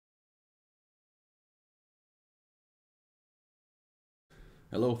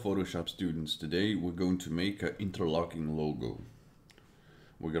Hello Photoshop students, today we're going to make an interlocking logo.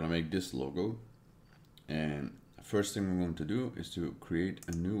 We're going to make this logo, and first thing we're going to do is to create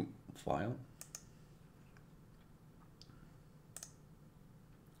a new file.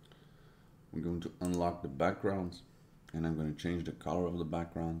 We're going to unlock the backgrounds, and I'm going to change the color of the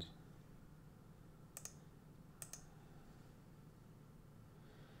background.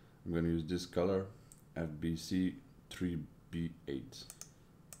 I'm going to use this color, FBC 3B8.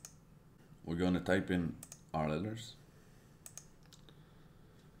 We're going to type in our letters.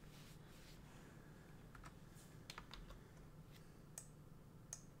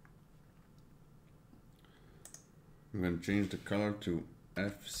 I'm going to change the color to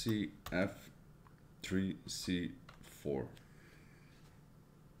FCF3C4.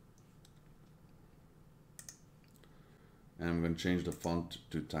 And I'm going to change the font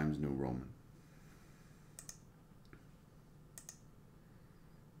to Times New Roman.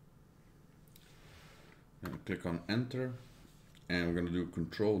 And click on enter, and we're going to do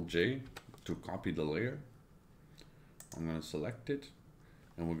Control J to copy the layer. I'm going to select it,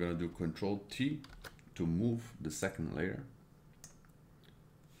 and we're going to do Control T to move the second layer.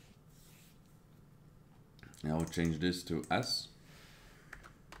 Now I'll change this to S.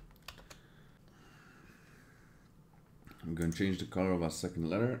 I'm going to change the color of our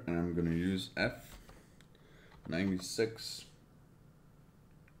second letter, and I'm going to use F96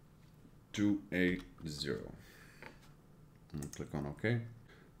 280. And click on OK.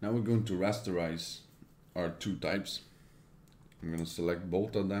 Now we're going to rasterize our two types. I'm going to select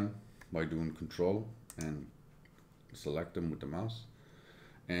both of them by doing Control and select them with the mouse,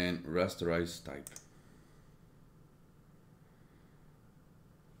 and rasterize type.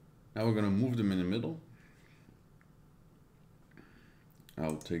 Now we're going to move them in the middle.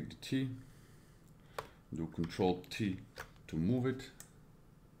 I'll take the T, do Control T to move it,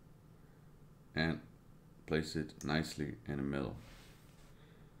 and place it nicely in the middle.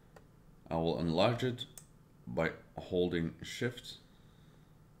 I will enlarge it by holding Shift.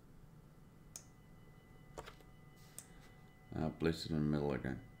 I'll place it in the middle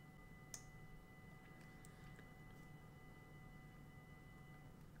again.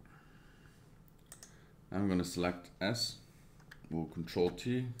 I'm going to select S, we'll Control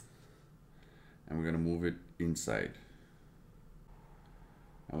T, and we're going to move it inside.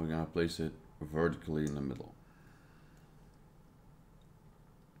 And we're going to place it vertically in the middle.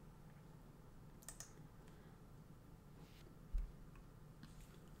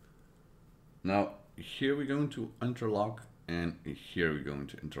 Now here we're going to interlock, and here we're going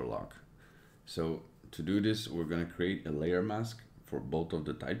to interlock. So to do this, we're going to create a layer mask for both of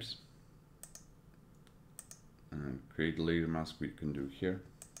the types. And create layer mask we can do here.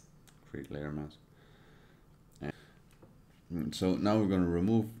 Create layer mask. And so now we're going to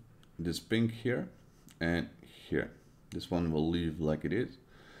remove this pink here and here. This one will leave like it is.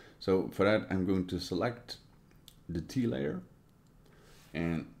 So for that, I'm going to select the T layer,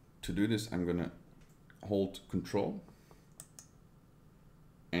 and to do this I'm going to hold Control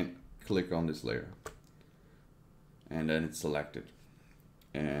and click on this layer, and then it's selected.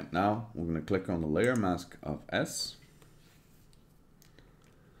 And now we're going to click on the layer mask of S.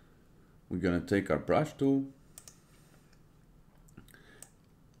 We're going to take our brush tool,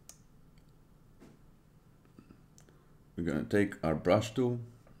 we're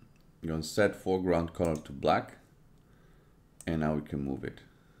going to set foreground color to black, and now we can move it.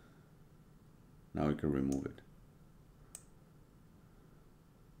 Now we can remove it.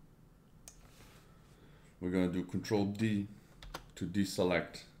 We're going to do Control D to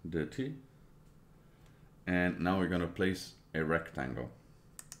deselect the T, and now we're going to place a rectangle.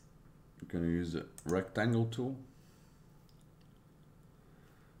 We're going to use the rectangle tool.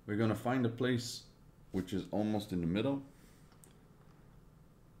 We're going to find a place which is almost in the middle.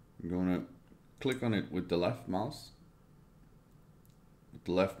 I'm going to click on it with the left mouse,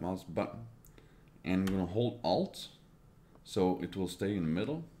 button, and I'm going to hold Alt so it will stay in the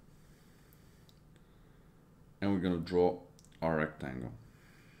middle, and we're going to draw our rectangle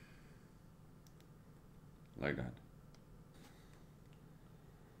like that.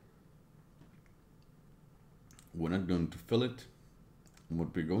 We're not going to fill it.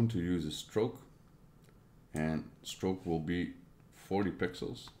 What we're going to use is stroke, and stroke will be 40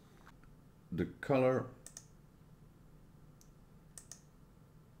 pixels. The color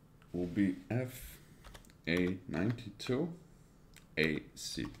will be FA92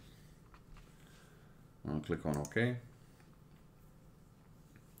 AC. I'll click on OK.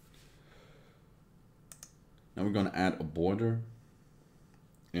 Now we're going to add a border,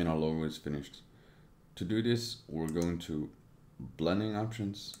 and our logo is finished. To do this, we're going to blending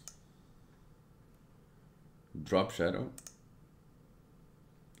options, drop shadow,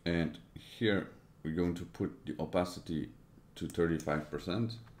 and here we're going to put the opacity to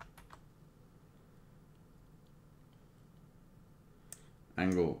 35%,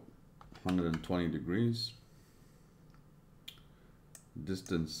 angle 120 degrees,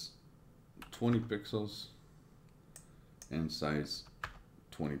 distance 20 pixels, and size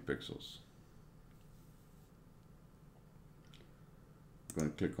 20 pixels. I'm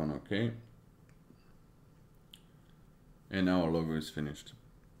going to click on OK. And now our logo is finished.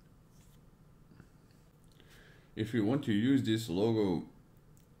 If you want to use this logo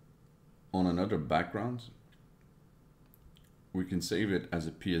on another background, we can save it as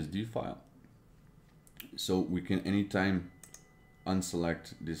a PSD file. So we can anytime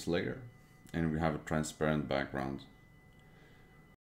unselect this layer and we have a transparent background.